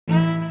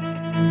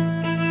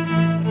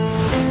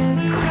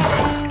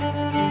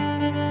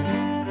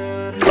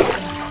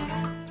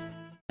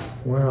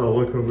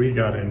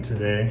got in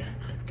today.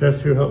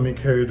 Guess who helped me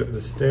carry it up the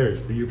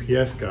stairs? The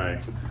UPS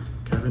guy.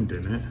 Kevin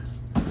didn't.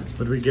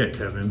 What did we get,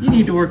 Kevin? You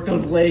need to work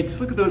those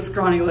legs. Look at those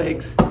scrawny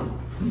legs.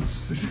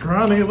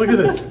 Scrawny, look at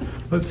this.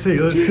 Let's see.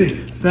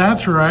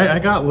 That's right, I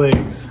got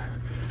legs.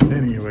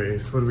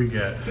 Anyways, what do we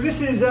get? So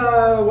this is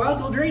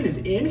Wild's Eldraine is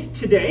in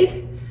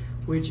today,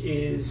 which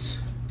is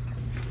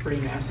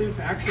pretty massive,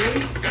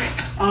 actually.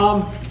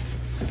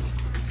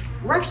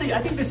 We're actually, I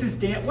think this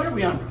is, what are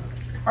we on?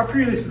 Our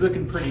pre-release is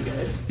looking pretty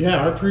good.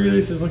 Yeah, our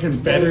pre-release is looking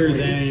better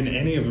than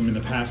any of them in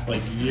the past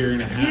like year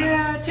and a half.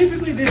 Yeah,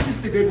 typically this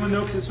is the good one though,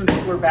 because this one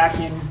people are back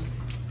in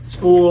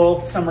school,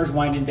 summer's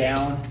winding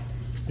down.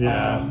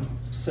 Yeah.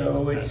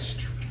 So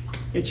it's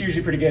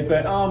usually pretty good.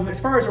 But as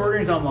far as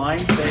orderings online,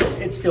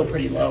 it's still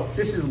pretty low.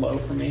 This is low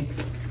for me.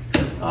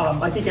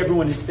 I think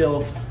everyone is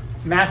still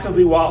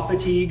massively WoW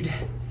fatigued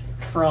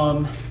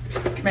from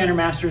Commander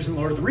Masters and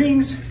Lord of the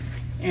Rings.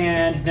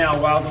 And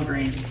now Wild's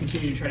Eldraine just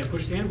continue to try to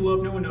push the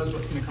envelope. No one knows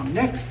what's going to come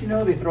next. You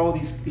know, they throw all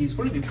these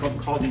what do they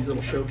call these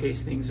little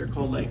showcase things? They're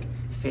called like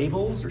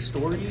fables or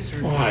stories.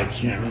 Or, oh, I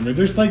can't remember.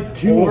 There's like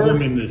two of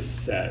them in this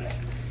set.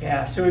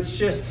 Yeah, so it's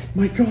just...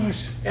 My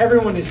gosh.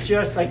 Everyone is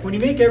just like, when you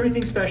make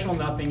everything special,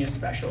 nothing is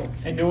special.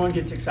 And no one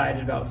gets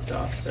excited about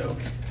stuff. So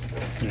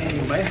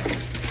anyway,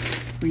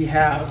 we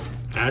have...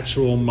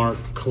 Actual mark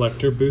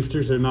collector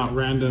boosters. They're not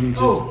random,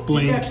 just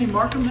blink. Did you actually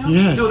mark them now?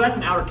 Yes. No, that's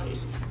an outer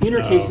case. The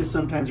inner cases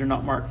sometimes are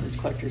not marked as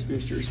collector's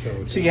boosters.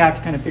 So you have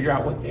to kind of figure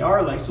out what they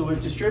are. Like, so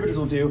what distributors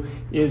will do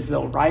is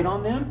they'll write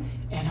on them.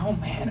 And oh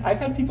man, I've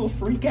had people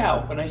freak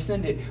out when I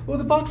send it. Well,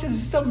 the box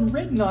has something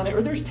written on it,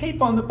 or there's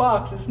tape on the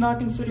box. It's not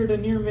considered a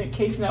near mint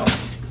case now.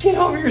 Get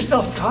over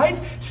yourself,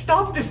 guys.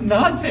 Stop this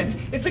nonsense.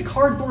 It's a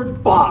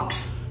cardboard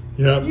box.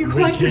 Yep, you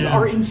collectors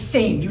are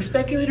insane. You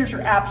speculators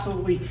are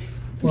absolutely...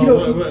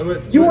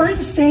 You are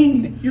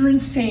insane. You're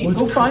insane.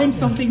 Go find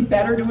something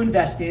better to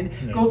invest in.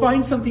 Yeah. Go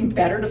find something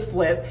better to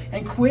flip,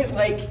 and quit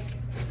like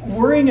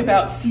worrying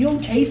about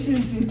sealed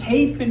cases and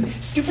tape and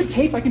stupid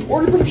tape I can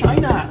order from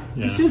China.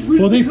 Yeah. It says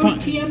Who's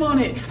TM on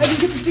it. I can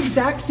get this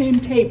exact same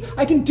tape.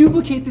 I can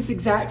duplicate this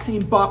exact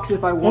same box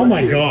if I want to.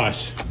 Oh my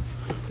gosh.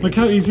 Look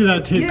how easy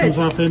that tape comes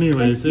off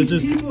anyways. It's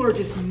just, people are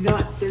just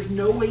nuts. There's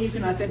no way you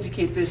can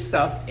authenticate this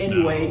stuff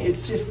anyway. No.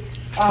 It's just...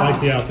 like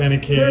the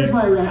authenticated. There's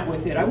my rant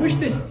with it. I wish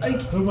this... Like,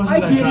 who was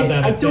it that got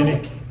that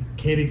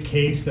authenticated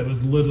case that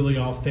was literally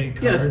all fake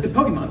cards? Yeah, the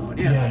Pokemon one,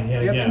 yeah.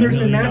 And there's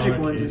been Magic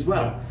ones as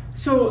well. Yeah.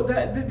 So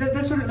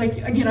that's sort of like,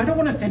 again, I don't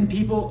want to offend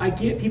people. I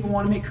get people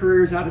want to make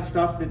careers out of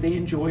stuff that they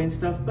enjoy and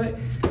stuff, but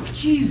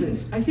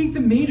Jesus, I think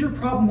the major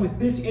problem with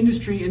this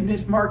industry and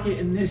this market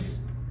and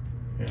this...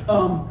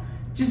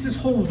 just this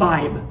whole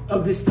vibe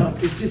of this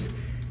stuff is just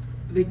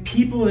the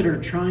people that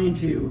are trying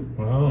to...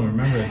 Well,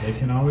 remember, they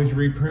can always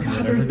reprint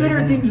whatever there's better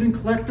they want. things than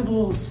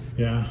collectibles.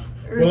 Yeah.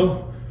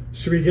 Well,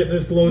 should we get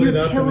this loaded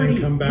up and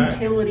then come back?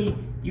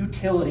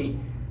 Utility.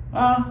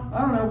 I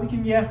don't know. We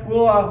can,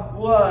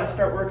 we'll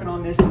start working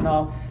on this, and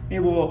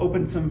maybe we'll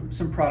open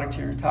some product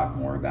here and talk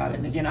more about it.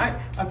 And again, I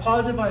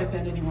pause if I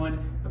offend anyone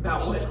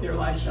about what their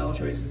lifestyle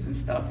choices and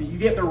stuff. You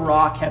get the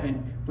raw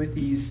Kevin with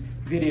these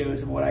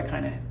videos of what I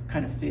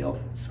kind of feel.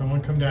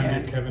 Someone come down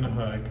and give Kevin a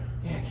hug.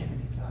 Yeah, Kevin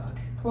needs a hug.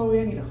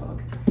 Chloe, I need a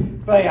hug.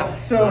 But yeah,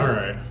 so all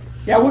right.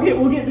 Yeah,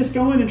 we'll get this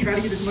going and try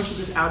to get as much of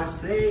this out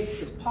as today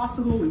as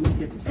possible. We won't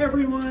get to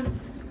everyone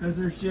because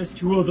there's just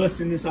 2 of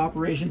us in this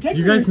operation.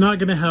 You guys not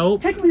gonna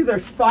help? Technically,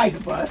 there's 5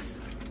 of us,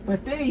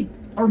 but they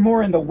are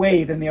more in the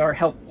way than they are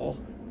helpful.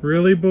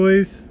 Really,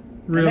 boys?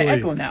 Really? And the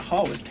echo in that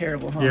hall was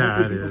terrible, huh?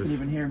 Yeah, it is. People can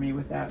even hear me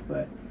with that,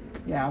 but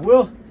yeah,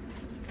 we'll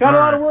got a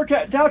lot of work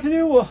out to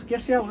do. Well,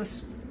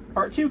 this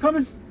part 2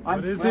 coming.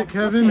 What is it,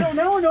 Kevin? So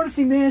now we're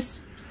noticing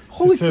this.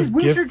 Holy shit,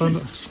 Wizard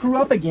just screw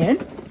up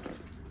again.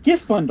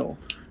 Gift bundle.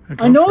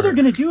 I know they're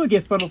going to do a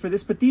gift bundle for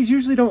this, but these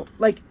usually don't,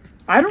 like,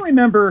 I don't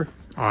remember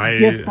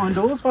gift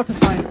bundles. I'll have to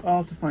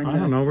find I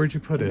don't know. Where'd you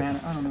put it? Man,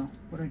 I don't know.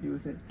 What do I do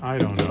with it? I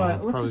don't know.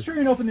 But let's just try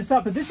and open this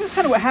up. But this is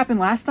kind of what happened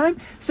last time.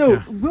 So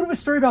a little bit of a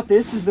story about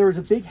this is there was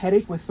a big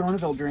headache with Throne of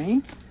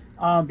Eldraine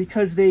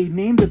because they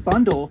named the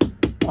bundle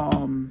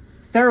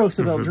Theros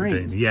of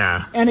Eldraine.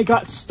 Yeah. And it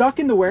got stuck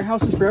in the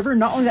warehouses forever.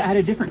 Not only that, it had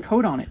a different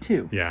code on it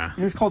too. Yeah. And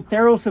it was called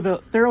Theros of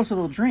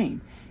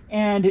Eldraine.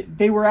 And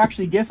they were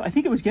actually I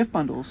think it was gift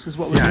bundles is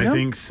what was in them. Yeah, I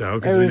think so,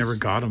 because we never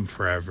got them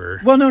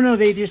forever. Well, no,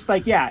 they just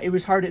it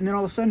was hard. And then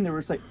all of a sudden there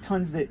was like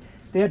tons that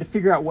they had to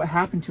figure out what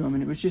happened to them.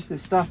 And it was just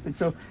this stuff. And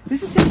so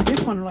this is saying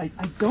gift bundle. Like,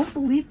 I don't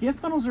believe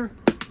gift bundles are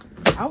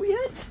out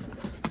yet.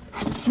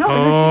 No,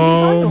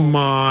 oh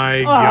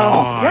my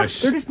gosh.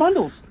 Yeah, they're just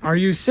bundles. Are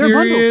you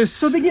serious?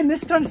 So again,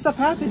 this kind of stuff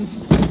happens.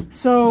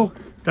 So...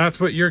 That's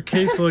what your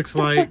case looks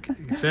like.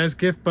 It says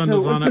gift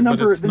bundles on it,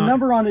 but it's not. The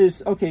number on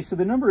is... Okay, so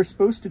the number is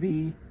supposed to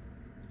be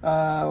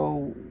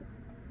a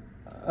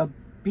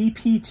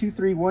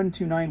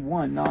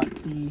BP231291,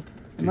 not D...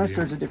 Unless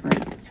there's a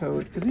different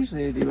code. Because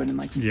usually they do it in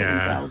like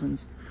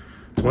 70,000s.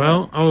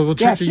 Well, we'll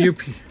check the UP.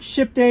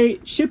 Ship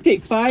date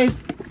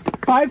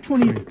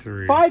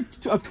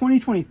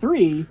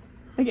 5/2023.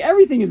 Like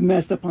everything is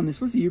messed up on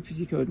this. What's the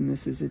UPC code in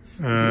this? Is it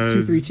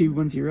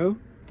 23210?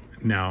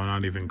 No,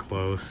 not even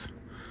close.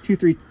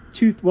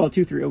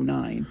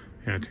 2309.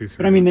 Yeah, 2-3.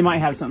 But I mean, they might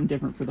have something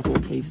different for the whole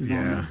cases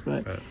on this.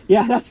 But but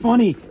yeah, that's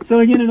funny. So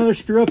again, another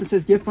screw up. It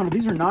says gift bundle.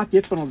 These are not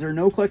gift bundles. There are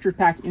no collector's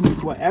pack in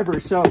these whatever.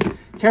 So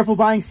careful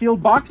buying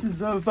sealed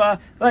boxes of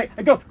like,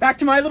 I go back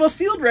to my little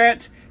sealed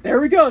rant.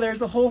 There we go. There's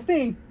the whole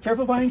thing.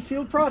 Careful buying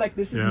sealed product.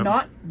 This is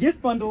not gift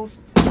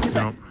bundles.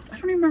 Nope. I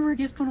don't even remember a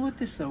gift bundle with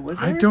this though. Was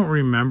there? I don't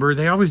remember.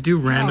 They always do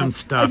random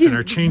stuff and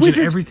are changing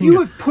Wizards, everything.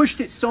 You have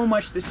pushed it so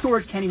much the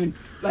stores can't even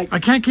like. I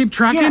can't keep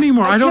track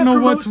anymore. I don't know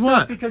what's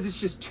what because it's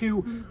just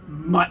too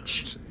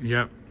much.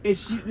 Yep.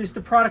 It's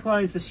the product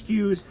lines, the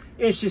SKUs.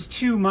 It's just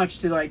too much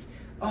to like.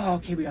 Oh,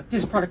 okay, we got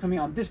this product coming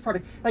on. This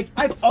product, like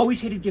I've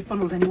always hated gift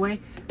bundles anyway.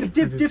 The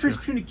difference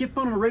between a gift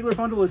bundle and a regular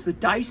bundle is the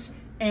dice,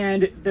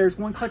 and there's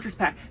one collector's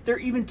pack. They're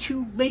even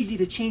too lazy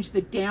to change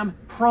the damn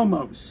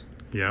promos.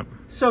 Yep.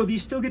 So you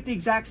still get the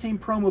exact same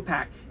promo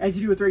pack as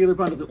you do with regular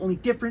bundle. The only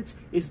difference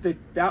is the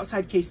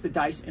outside case, the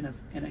dice, and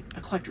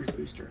a collector's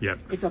booster. Yep.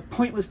 It's a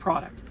pointless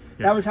product. Yep.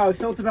 That was how I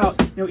felt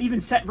about even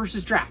set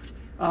versus draft.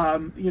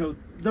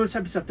 Those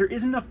type of stuff. There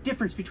isn't enough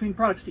difference between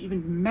products to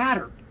even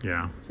matter.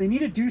 Yeah. So they need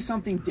to do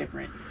something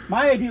different.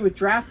 My idea with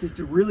draft is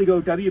to really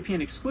go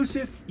WPN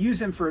exclusive, use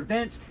them for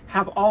events,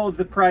 have all of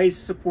the prize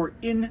support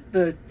in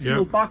the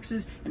sealed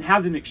boxes, and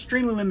have them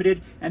extremely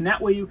limited. And that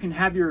way you can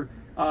have your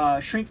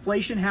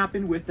shrinkflation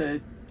happen with the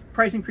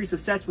price increase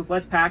of sets with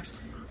less packs,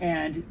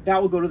 and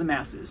that will go to the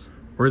masses.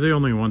 We're the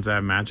only ones that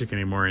have Magic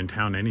anymore in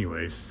town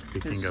anyways.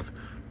 Speaking of,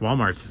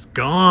 Walmart's is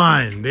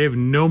gone. They have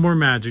no more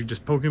Magic,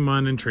 just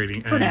Pokemon and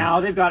trading. For now,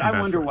 they've got,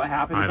 I wonder what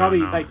happened. I Probably,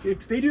 don't know. like,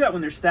 they do that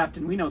when they're staffed,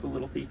 and we know the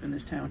little thief in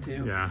this town,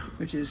 too. Yeah.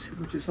 Which is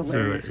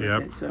hilarious.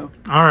 So,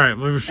 all right,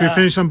 well, should we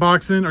finish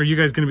unboxing? Or are you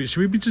guys going to be, should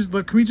we be just,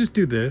 look, can we just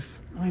do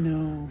this? I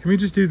know. Can we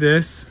just do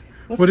this?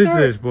 What is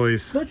this,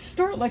 boys? Let's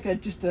start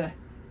like just a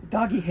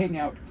doggy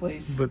hangout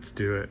place. Let's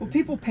do it. Will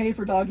people pay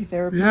for doggy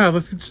therapy? Yeah,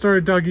 let's start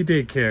a doggy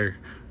daycare.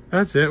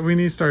 That's it. We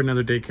need to start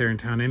another daycare in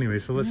town anyway,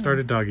 so let's start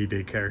a doggy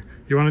daycare.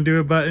 You want to do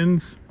it,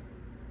 Buttons?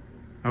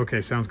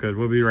 Okay, sounds good.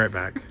 We'll be right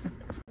back.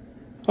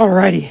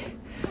 Alrighty.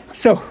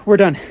 So, we're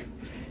done.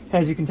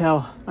 As you can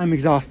tell, I'm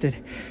exhausted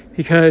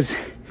because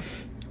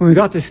when we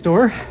got this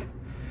store,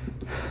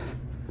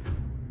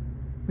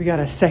 we got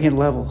a second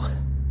level.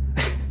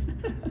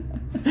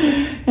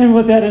 And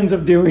what that ends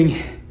up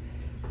doing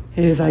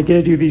is I get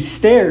to do these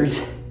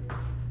stairs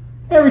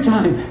every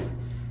time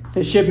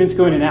the shipments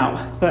go in and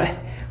out. But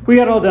we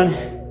got it all done.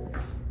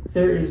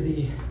 There is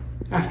the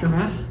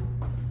aftermath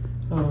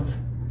of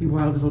the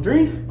Wilds of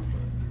Eldraine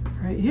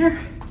right here.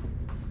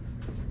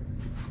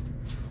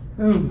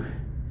 Boom.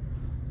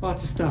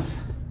 Lots of stuff.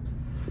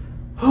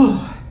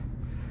 Oh,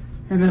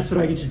 and that's what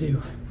I get to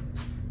do.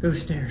 Those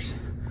stairs.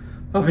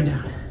 Up and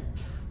down.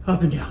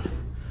 Up and down.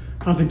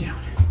 Up and down.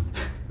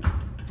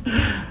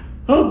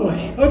 Oh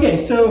boy. Okay,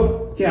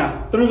 so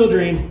yeah, Throne of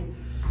Eldraine.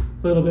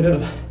 A little bit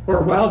of,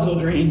 or Wilds of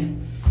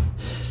Eldraine.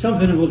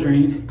 Something of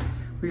Eldraine.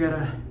 We got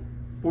a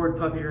board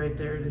puppy right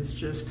there that's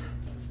just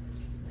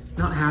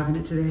not having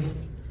it today.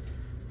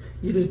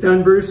 You just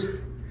done, Bruce?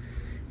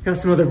 Got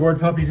some other board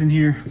puppies in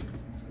here.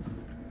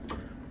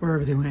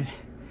 Wherever they went.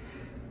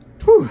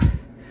 Whew.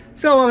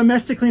 Still a lot of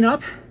mess to clean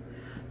up.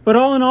 But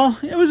all in all,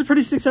 it was a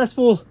pretty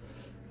successful,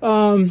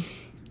 yeah,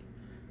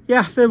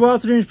 the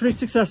Wilds of Eldraine was pretty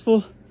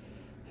successful.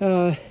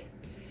 Can't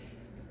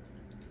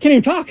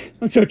even talk.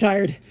 I'm so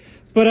tired.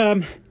 But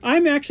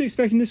I'm actually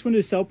expecting this one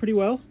to sell pretty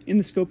well in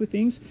the scope of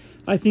things.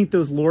 I think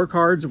those lore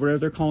cards, or whatever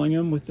they're calling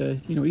them, with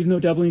the, even though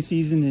doubling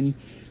season and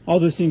all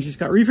those things just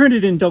got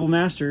reprinted in Double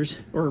Masters,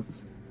 or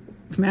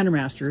Commander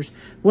Masters,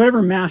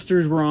 whatever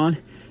Masters we're on,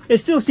 it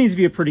still seems to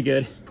be a pretty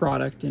good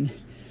product. And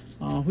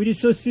we did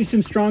still see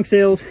some strong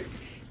sales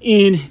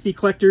in the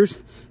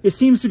collectors. It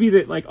seems to be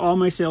that like all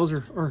my sales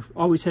are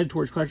always headed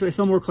towards collectors. I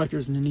sell more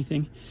collectors than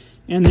anything.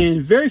 And then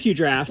very few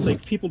drafts.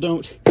 Like, people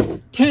don't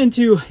tend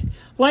to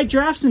like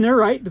drafts, and they're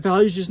right. The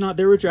value's just not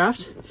there with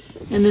drafts.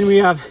 And then we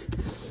have,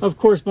 of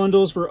course,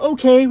 bundles. We're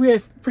okay. We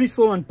have pretty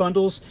slow on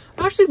bundles.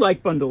 I actually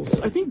like bundles.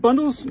 I think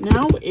bundles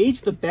now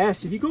age the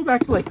best. If you go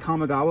back to like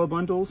Kamigawa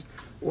bundles,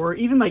 or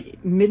even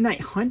like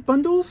Midnight Hunt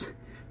bundles,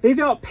 they've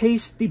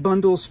outpaced the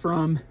bundles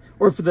from,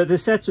 or for the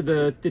sets or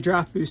the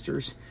draft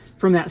boosters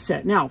from that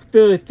set. Now,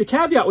 the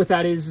caveat with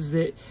that is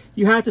that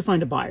you have to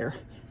find a buyer.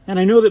 And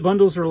I know that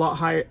bundles are a lot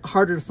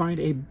harder to find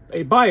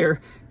a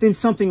buyer than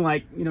something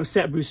like,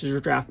 set boosters or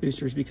draft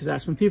boosters, because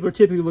that's when people are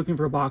typically looking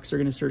for a box, they're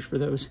going to search for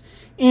those.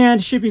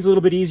 And shipping's a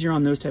little bit easier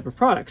on those type of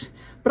products.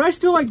 But I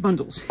still like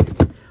bundles.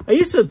 I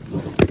used to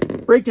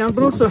break down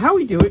bundles, so how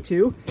we do it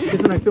too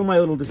is when I fill my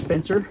little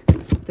dispenser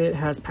that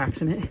has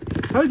packs in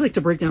it. I always like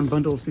to break down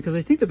bundles because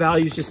I think the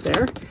value is just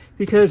there,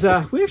 because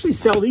we actually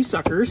sell these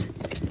suckers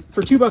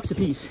for $2 a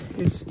piece,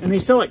 and they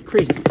sell like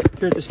crazy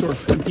here at the store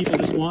when people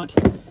just want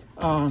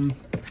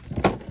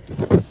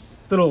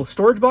little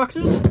storage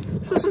boxes.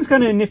 So this one's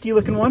kind of a nifty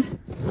looking one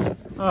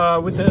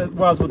with the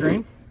Wilds of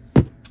Eldraine.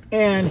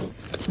 And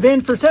then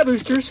for set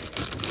boosters,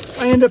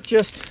 I end up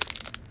just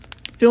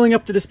filling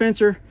up the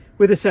dispenser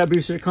with a set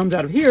booster that comes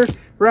out of here,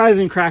 rather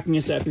than cracking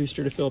a set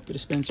booster to fill up the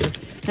dispenser.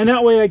 And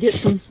that way I get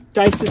some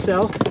dice to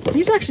sell.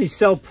 These actually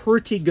sell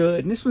pretty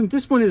good. And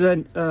this one is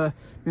a,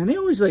 man, they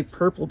always like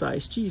purple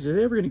dice. Geez, are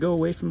they ever going to go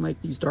away from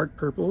like these dark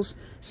purples?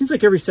 Seems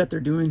like every set they're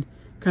doing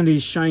kind of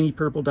these shiny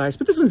purple dice.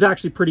 But this one's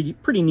actually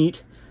pretty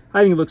neat.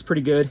 I think it looks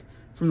pretty good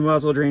from the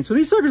Wilds Eldraine. So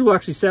these suckers will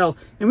actually sell.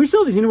 And we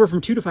sell these anywhere from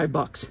 $2 to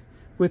 $5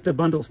 with the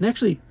bundles. And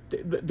actually,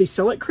 they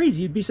sell like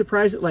crazy. You'd be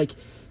surprised at like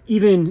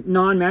even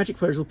non-Magic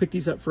players will pick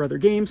these up for other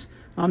games.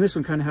 This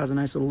one kind of has a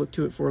nice little look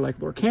to it for like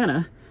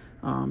Lorcana.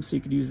 So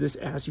you could use this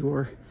as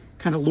your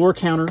kind of lore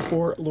counter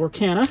for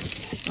Lorcana.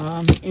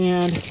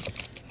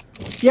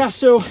 And yeah,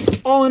 so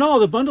all in all,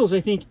 the bundles I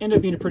think end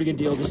up being a pretty good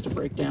deal just to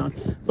break down.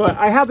 But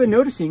I have been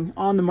noticing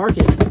on the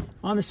market,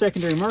 on the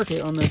secondary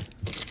market, on the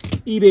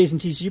eBays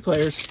and TCG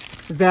players,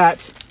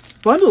 that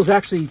bundles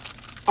actually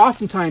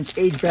oftentimes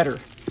age better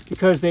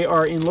because they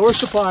are in lower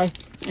supply,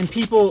 and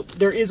people,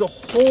 there is a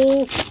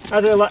whole,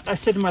 as I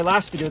said in my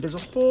last video, there's a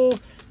whole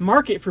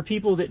market for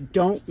people that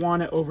don't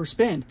want to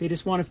overspend. They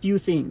just want a few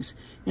things.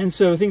 And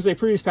so things like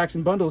previous packs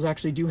and bundles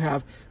actually do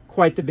have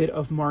quite the bit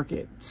of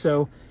market.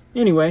 So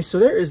anyway, so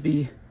there is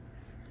the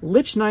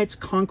Lich Knight's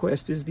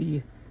Conquest is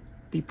the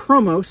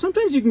promo.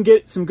 Sometimes you can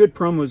get some good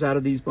promos out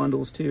of these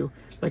bundles too.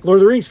 Like Lord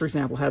of the Rings, for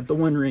example, had the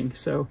One Ring.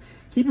 So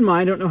keep in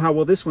mind, I don't know how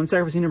well this one,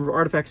 sacrifice a number of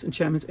artifacts,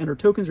 enchantments, and or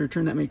tokens, or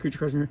return that many creature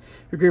cards from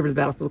your grave to the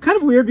battlefield. Kind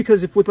of weird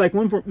because if with like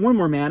one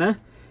more mana,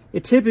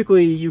 it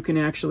typically you can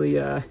actually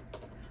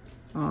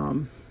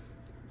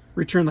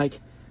return like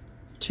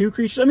 2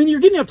 creatures. I mean,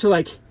 you're getting up to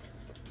like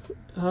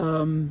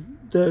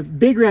the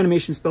big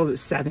reanimation spells at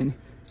 7.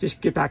 Just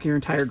get back your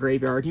entire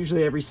graveyard.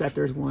 Usually every set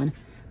there's 1.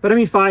 But I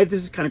mean 5,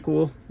 this is kind of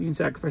cool. You can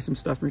sacrifice some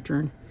stuff and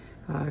return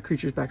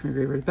creatures back from your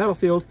graveyard to the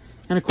battlefield.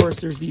 And of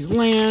course there's these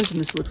lands, and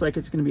this looks like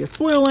it's going to be a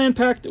foil land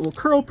pack that will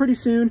curl pretty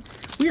soon.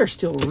 We are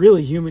still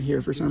really humid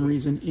here for some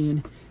reason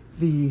in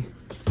the...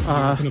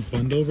 in a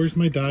bundle? Where's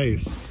my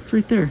dice? It's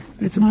right there.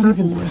 It's a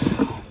purple one.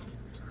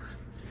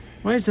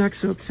 Why is Zach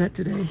so upset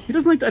today? He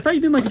doesn't like... I thought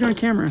you didn't like to do on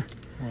camera.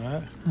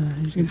 What?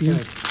 He's going to be...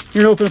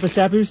 You're going to open up a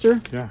sat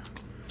booster? Yeah.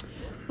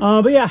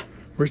 But yeah.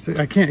 Where's the...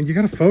 I can't. You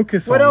got to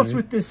focus on What else me.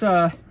 with this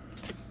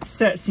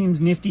set seems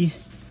nifty?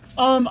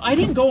 I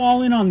didn't go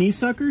all in on these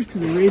suckers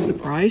because they raised the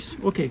price.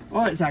 Okay,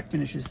 I'll let Zach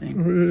finish his thing.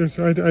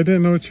 I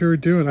didn't know what you were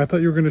doing. I thought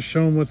you were going to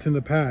show him what's in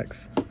the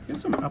packs.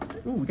 There's some up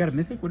there. Oh, we got a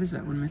mythic. What is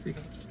that one mythic?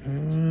 I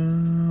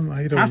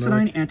don't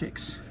Acidine know.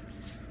 Antics.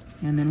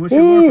 And then what's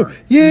your Oh,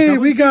 yay!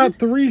 We got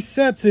 3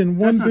 sets in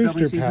one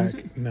booster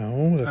season, pack.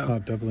 No, that's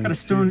not doubling got a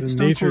season.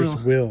 stone Nature's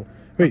coil. Will.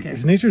 Wait, Okay.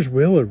 is Nature's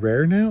Will a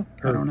rare now?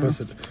 Or I don't know.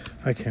 was it?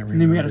 I can't remember.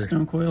 And then we got a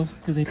Stone Coil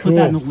because they put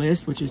that in the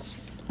list, which is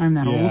I'm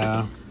that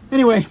old.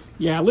 Anyway,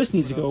 yeah, list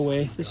needs to go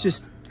away. It's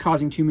just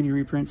causing too many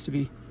reprints to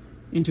be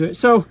into it.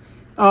 So,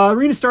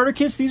 Arena starter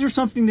kits, these are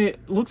something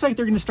that looks like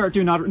they're going to start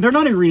doing. They're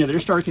not in Arena, they're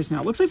starter kits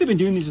now. It looks like they've been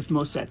doing these with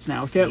most sets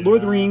now. They had Lord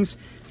of the Rings,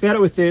 they had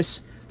it with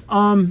this.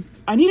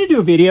 I need to do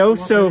a video,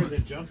 so...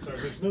 There's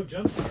no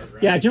Jumpstart,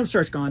 right? Yeah,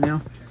 Jumpstart's gone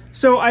now.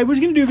 So I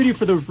was going to do a video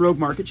for the Rogue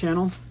Market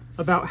channel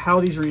about how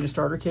these Arena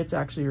starter kits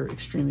actually are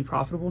extremely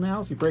profitable now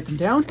if you break them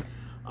down.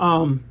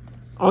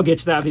 I'll get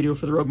to that video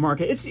for the Rogue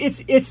Market.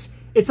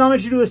 It's on my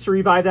to-do list to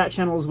revive that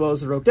channel as well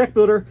as the Rogue Deck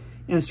Builder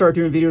and start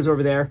doing videos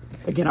over there.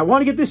 Again, I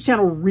want to get this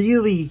channel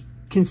really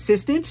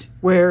consistent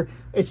where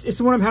it's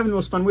the one I'm having the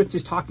most fun with,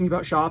 just talking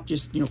about shop,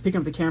 just, you know, picking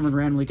up the camera and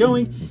randomly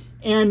going.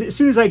 And as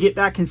soon as I get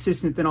that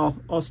consistent, then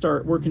I'll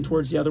start working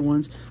towards the other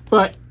ones.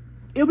 But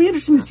it'll be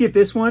interesting to see if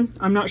this one,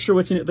 I'm not sure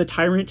what's in it, the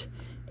Tyrant,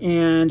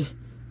 and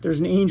there's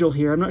an Angel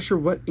here. I'm not sure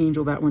what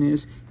Angel that one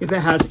is, if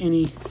that has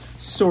any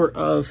sort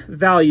of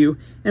value.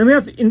 And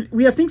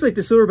we have things like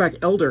the Silverback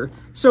Elder.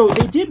 So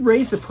they did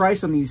raise the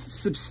price on these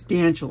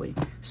substantially.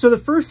 So the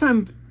first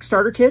time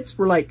starter kits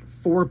were like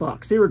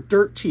 $4. They were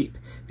dirt cheap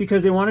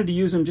because they wanted to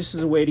use them just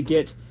as a way to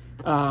get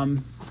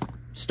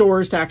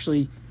stores to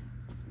actually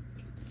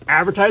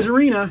advertise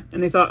Arena.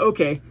 And they thought,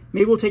 okay,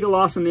 maybe we'll take a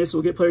loss on this.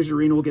 We'll get players to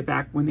Arena. We'll get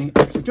back when they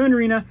actually join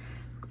Arena.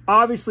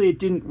 Obviously, it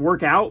didn't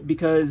work out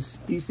because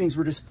these things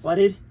were just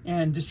flooded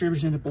and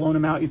distributors ended up blowing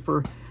them out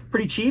for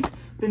pretty cheap.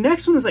 The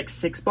next one was like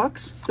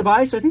 $6 to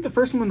buy. So I think the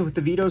first one with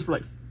the Vetoes were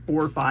like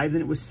 4 or 5,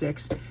 then it was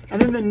 6.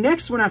 And then the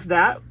next one after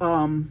that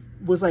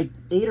was like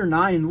 8 or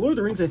 9. And the Lord of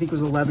the Rings, I think,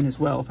 was 11 as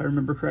well, if I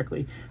remember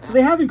correctly. So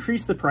they have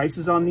increased the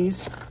prices on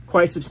these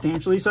quite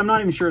substantially. So I'm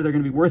not even sure they're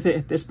going to be worth it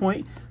at this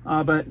point.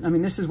 But I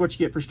mean, this is what you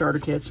get for starter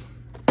kits.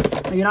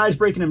 Again, I was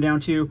breaking them down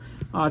too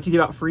to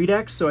give out free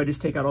decks, so I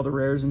just take out all the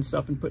rares and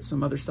stuff and put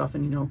some other stuff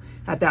in, you know,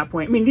 at that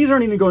point. I mean, these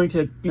aren't even going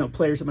to, you know,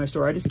 players at my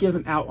store. I just give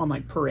them out on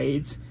like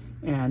parades,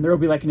 and there'll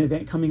be like an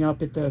event coming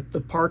up at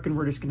the park, and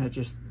we're just gonna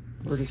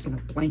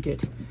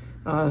blanket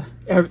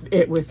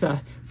it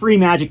with free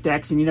Magic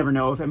decks, and you never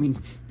know if, I mean,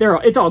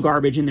 it's all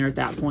garbage in there at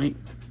that point.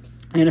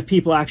 And if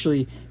people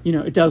actually, you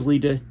know, it does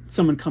lead to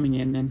someone coming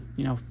in, then,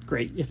 you know,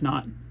 great. If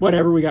not,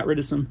 whatever, we got rid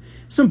of some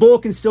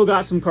bulk and still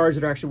got some cards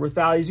that are actually worth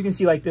value. As you can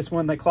see, like this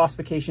one, like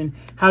Classification,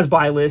 has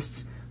buy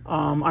lists.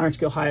 Iron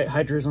Scale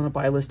Hydra is on a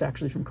buy list,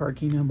 actually, from Card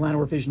Kingdom.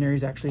 Llanowar Visionary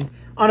is actually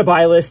on a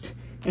buy list.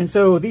 And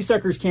so these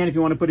suckers can, if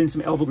you want to put in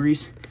some elbow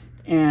grease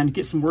and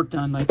get some work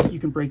done, like you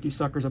can break these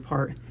suckers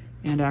apart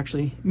and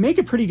actually make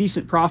a pretty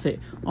decent profit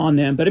on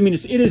them. But I mean,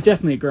 it is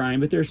definitely a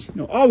grind, but there's, you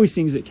know, always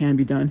things that can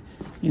be done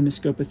in the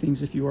scope of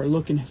things if you are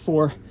looking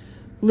for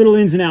little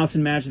ins and outs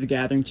in Magic the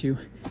Gathering to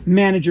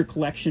manage your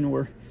collection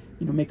or,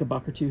 you know, make a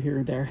buck or two here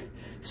and there.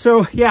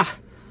 So yeah,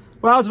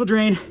 Wilds will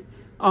drain.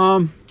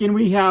 Again,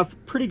 we have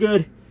pretty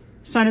good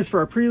signups for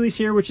our pre-release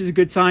here, which is a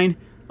good sign,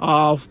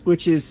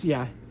 which is,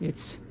 yeah,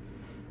 it's,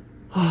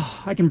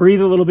 I can breathe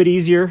a little bit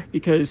easier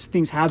because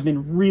things have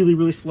been really,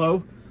 really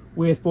slow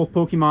with both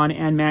Pokemon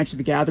and Magic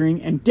the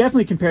Gathering, and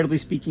definitely comparatively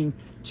speaking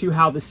to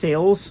how the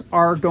sales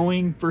are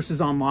going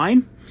versus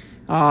online.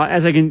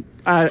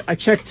 I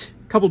checked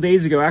a couple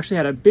days ago, I actually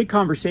had a big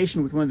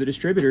conversation with one of the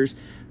distributors.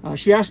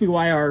 She asked me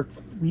why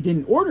we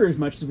didn't order as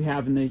much as we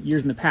have in the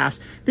years in the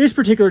past. This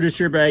particular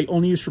distributor I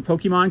only use for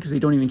Pokemon because they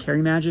don't even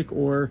carry Magic,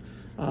 or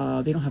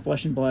they don't have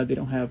Flesh and Blood, they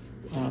don't have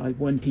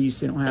One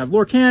Piece, they don't have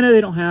Lorcana,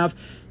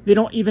 they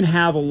don't even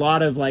have a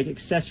lot of like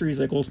accessories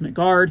like Ultimate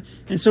Guard,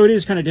 and so it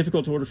is kind of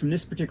difficult to order from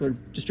this particular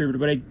distributor.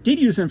 But I did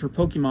use them for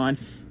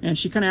Pokemon, and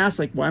she kind of asked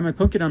like why my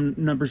Pokemon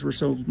numbers were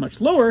so much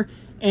lower,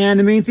 and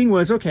the main thing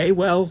was, okay,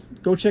 well,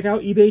 go check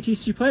out eBay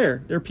TCG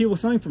Player. There are people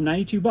selling from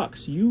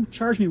 $92. You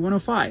charge me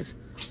 $105.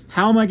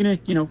 How am I gonna,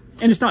 you know,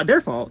 and it's not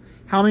their fault,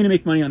 how am I gonna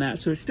make money on that?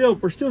 So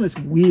we're still in this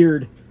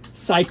weird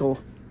cycle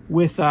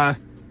with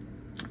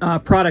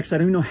products. I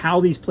don't even know how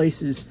these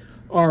places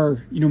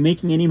are, you know,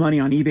 making any money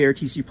on eBay or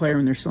TCG Player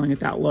when they're selling it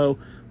that low,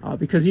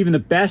 because even the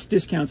best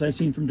discounts I've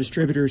seen from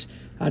distributors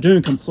don't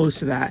even come close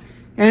to that.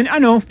 And I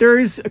know there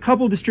is a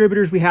couple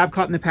distributors we have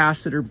caught in the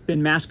past that have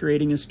been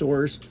masquerading as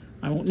stores.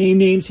 I won't name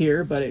names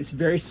here, but it's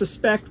very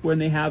suspect when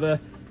they have a,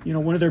 you know,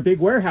 one of their big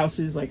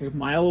warehouses like a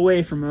mile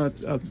away from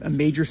a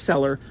major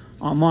seller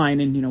online,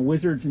 and, you know,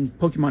 Wizards and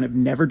Pokemon have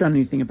never done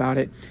anything about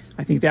it.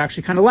 I think they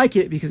actually kind of like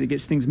it because it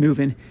gets things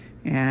moving,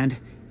 and,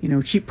 you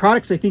know, cheap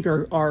products I think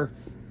are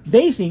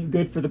they think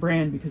good for the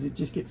brand because it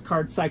just gets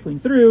cards cycling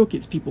through,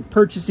 gets people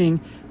purchasing,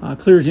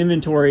 clears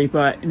inventory.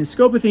 But in the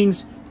scope of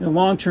things, in the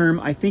long term,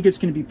 I think it's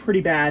going to be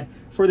pretty bad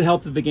for the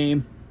health of the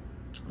game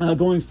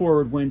going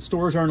forward when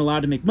stores aren't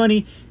allowed to make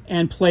money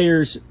and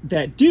players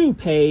that do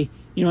pay,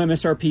 you know,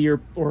 MSRP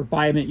or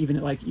buy them at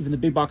even the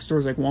big box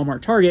stores like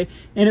Walmart, Target,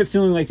 end up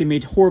feeling like they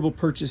made horrible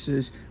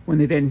purchases when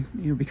they then,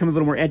 you know, become a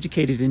little more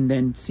educated and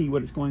then see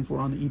what it's going for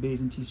on the eBays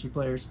and TCG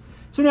Players.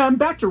 So now I'm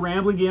back to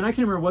rambling again. I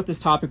can't remember what this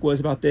topic was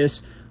about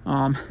this,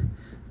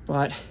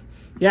 but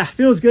yeah,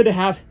 feels good to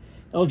have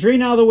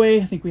Eldraine out of the way.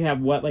 I think we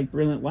have like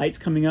Brilliant Lights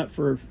coming up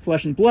for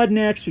Flesh and Blood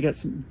next. We got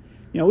some,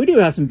 you know, we do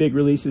have some big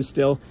releases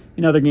still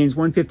in other games.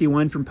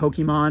 151 from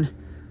Pokemon.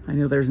 I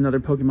know there's another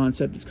Pokemon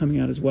set that's coming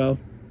out as well.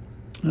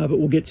 But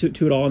we'll get to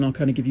it all, and I'll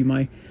kind of give you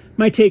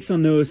my takes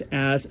on those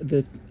as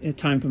the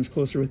time comes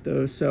closer with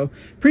those. So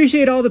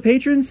appreciate all the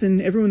patrons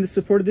and everyone that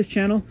supported this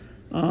channel.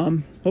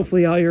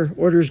 Hopefully all your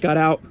orders got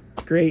out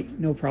great,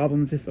 no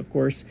problems. If, of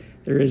course,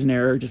 there is an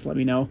error, just let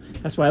me know.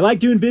 That's why I like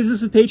doing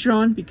business with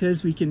Patreon,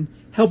 because we can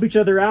help each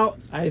other out.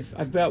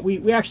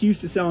 We actually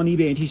used to sell on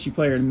eBay and TCG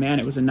Player, and man,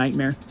 it was a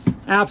nightmare,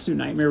 absolute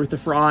nightmare with the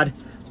fraud.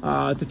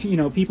 You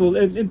know, people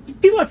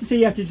have to say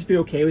you have to just be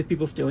okay with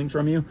people stealing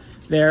from you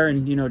there,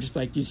 and, you know, just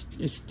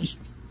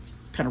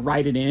kind of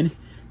write it in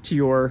to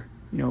your,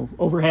 you know,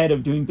 overhead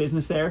of doing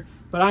business there.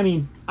 But I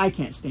mean, I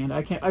couldn't stand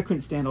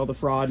all the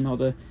fraud and all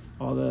the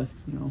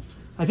you know.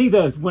 I think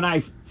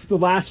the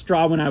last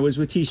straw when I was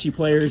with TCG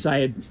Players,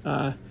 I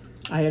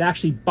had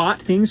actually bought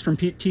things from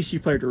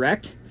TCG Player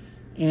Direct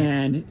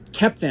and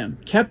kept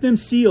them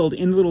sealed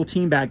in the little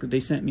team bag that they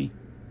sent me,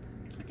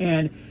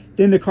 and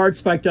then the card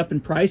spiked up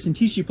in price, and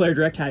TCG Player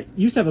Direct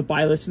used to have a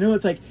buy list. I know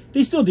it's like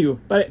they still do,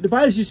 but the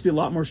buy list used to be a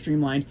lot more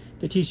streamlined.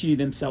 The TCG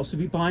themselves would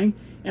be buying,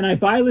 and I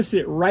buy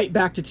listed it right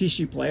back to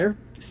TCG Player,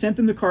 sent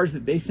them the cards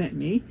that they sent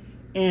me,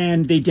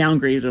 and they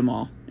downgraded them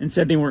all and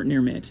said they weren't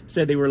near mint.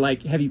 Said they were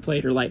like heavy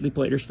played or lightly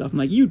played or stuff. I'm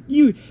like, you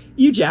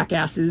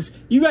jackasses!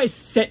 You guys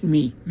sent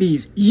me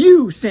these.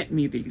 You sent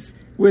me these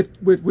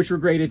with which were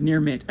graded near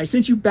mint. I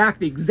sent you back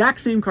the exact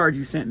same cards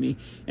you sent me,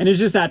 and it's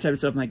just that type of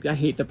stuff. I'm like, I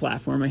hate the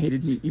platform. I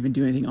hated even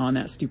doing anything on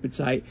that stupid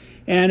site.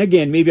 And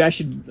again, maybe I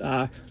should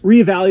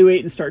reevaluate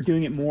and start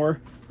doing it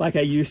more like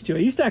I used to. I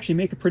used to actually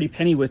make a pretty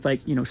penny with,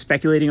 like, you know,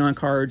 speculating on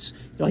cards,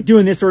 like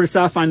doing this sort of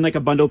stuff, finding like a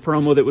bundle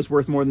promo that was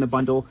worth more than the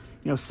bundle,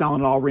 you know,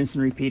 selling it all, rinse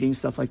and repeating,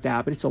 stuff like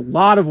that. But it's a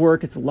lot of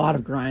work, it's a lot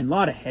of grind, a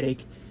lot of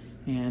headache,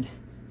 and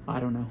I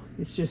don't know.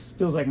 It just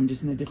feels like I'm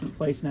just in a different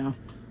place now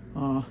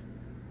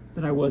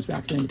than I was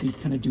back then to be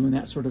kind of doing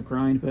that sort of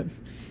grind. But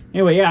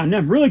anyway, yeah,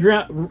 I'm really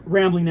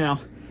rambling now.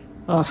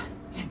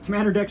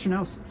 Commander decks are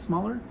now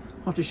smaller.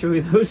 I'll have to show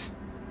you those.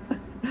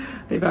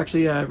 They've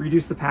actually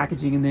reduced the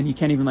packaging, and then you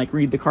can't even like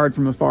read the card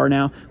from afar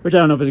now, which I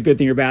don't know if it's a good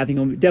thing or bad thing.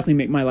 It'll definitely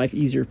make my life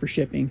easier for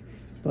shipping.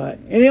 But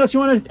anything else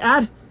you want to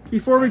add?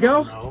 before we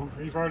go? No,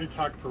 you've already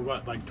talked for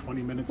what, like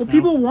 20 minutes Well, now?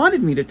 people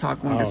wanted me to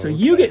talk longer, so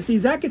you okay. get. See,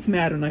 Zach gets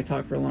mad when I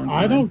talk for a long time.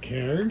 I don't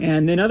care.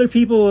 And then other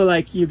people are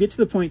like, "You get to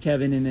the point,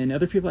 Kevin." And then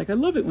other people are like, "I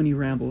love it when you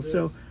ramble."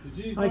 So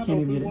Did you I not can't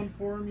even open get one it.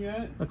 for him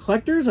yet? A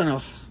collectors, I know.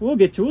 We'll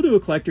do a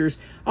collectors.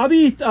 I'll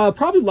be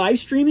probably live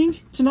streaming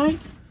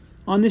tonight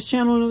on this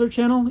channel, another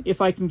channel,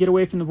 if I can get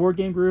away from the board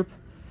game group.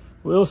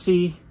 We'll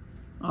see.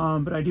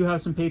 But I do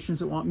have some patrons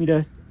that want me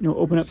to,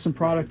 open up some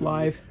product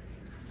live.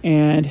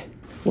 And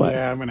what?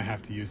 Yeah, I'm gonna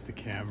have to use the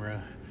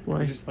camera.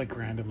 Why? I just like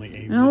randomly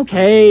aim.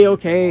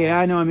 Okay.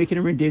 I know I'm making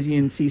everyone dizzy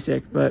and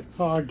seasick, but It's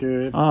all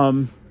good.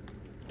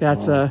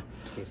 that's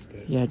Twist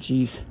it. yeah,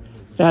 geez.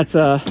 That's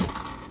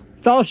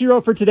all she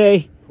wrote for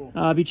today.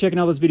 Be checking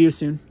all those videos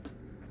soon.